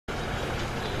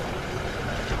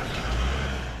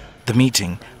The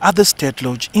meeting at the State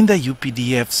Lodge in the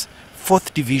UPDF's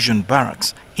 4th Division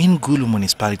Barracks in Gulu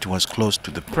municipality was closed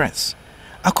to the press.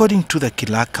 According to the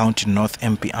Kila County North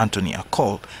MP Anthony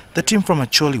Acholi, the team from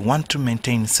Acholi want to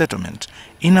maintain settlement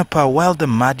in Apaa while the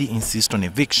Madi insist on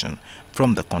eviction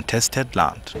from the contested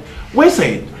land. We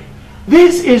said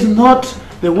this is not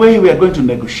the way we are going to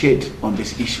negotiate on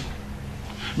this issue.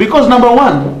 Because number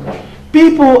one,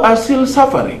 people are still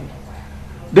suffering.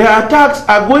 Their attacks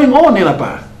are going on in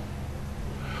Apaa.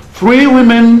 3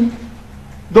 women,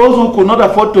 those who could not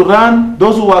afford to run,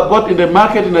 those who were got in the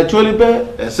market in Acholi,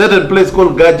 a certain place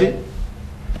called Gaji,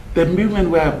 the women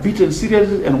were beaten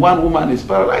seriously and 1 woman is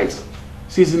paralyzed.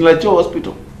 She's in Lacho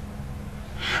hospital.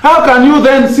 How can you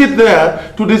then sit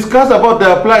there to discuss about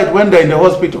their plight when they're in the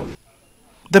hospital?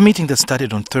 The meeting that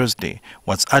started on Thursday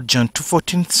was adjourned to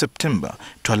 14th September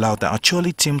to allow the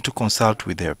Acholi team to consult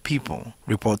with their people.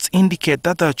 Reports indicate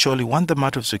that the Acholi want the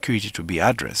matter of security to be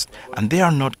addressed, and they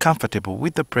are not comfortable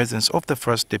with the presence of the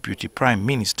First Deputy Prime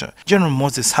Minister, General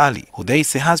Moses Hali, who they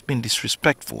say has been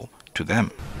disrespectful to them.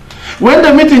 When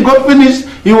the meeting got finished,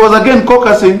 he was again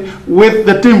caucusing with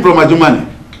the team from Adjumani.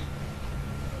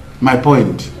 My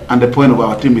point, and the point of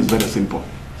our team, is very simple.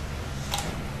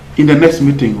 In the next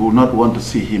meeting, we will not want to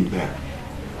see him there.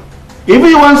 If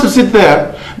he wants to sit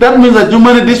there, that means that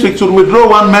Adjumani district should withdraw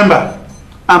 1 member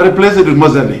and replace it with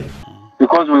Mozali.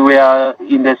 Because we were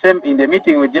in the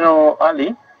meeting with General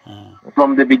Ali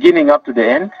from the beginning up to the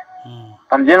end,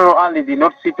 and General Ali did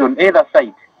not sit on either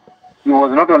side. He was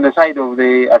not on the side of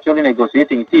the Acholi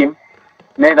negotiating team,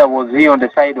 neither was he on the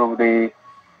side of the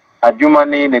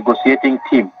Adjumani negotiating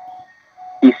team.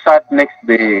 He sat next to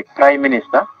the Prime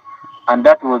Minister, and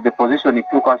that was the position he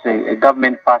took as a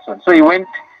government person. So he went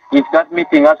into that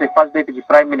meeting as a First Deputy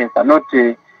Prime Minister, not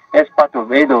as part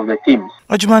of either of the teams.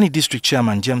 Adjumani District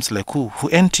Chairman James Leku, who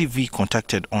NTV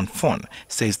contacted on phone,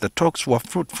 says the talks were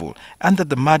fruitful and that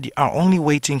the Madi are only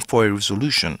waiting for a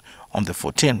resolution on the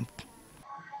 14th.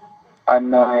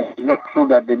 And it's not true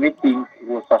that the meeting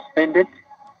was suspended.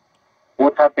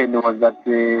 What happened was that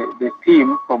the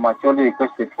team from Acholi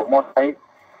requested for more time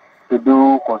to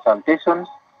do consultations,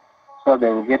 so they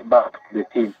will get back to the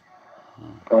team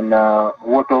on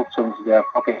what options they are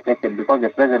taken, because the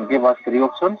president gave us 3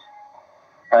 options,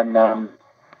 and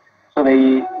so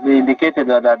they indicated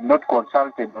that they had not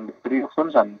consulted on the 3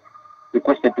 options and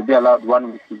requested to be allowed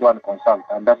 1 week to go and consult,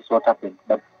 and that is what happened,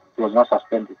 but it was not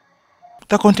suspended.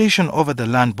 The contention over the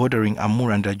land bordering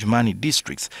Amuru and Adjumani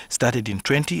districts started in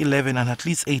 2011, and at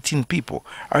least 18 people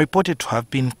are reported to have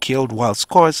been killed while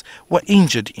scores were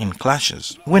injured in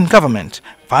clashes. When government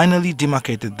finally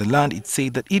demarcated the land, it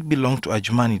said that it belonged to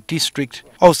Adjumani district.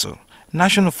 Also,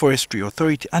 National Forestry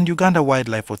Authority and Uganda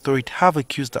Wildlife Authority have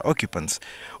accused the occupants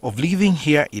of living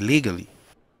here illegally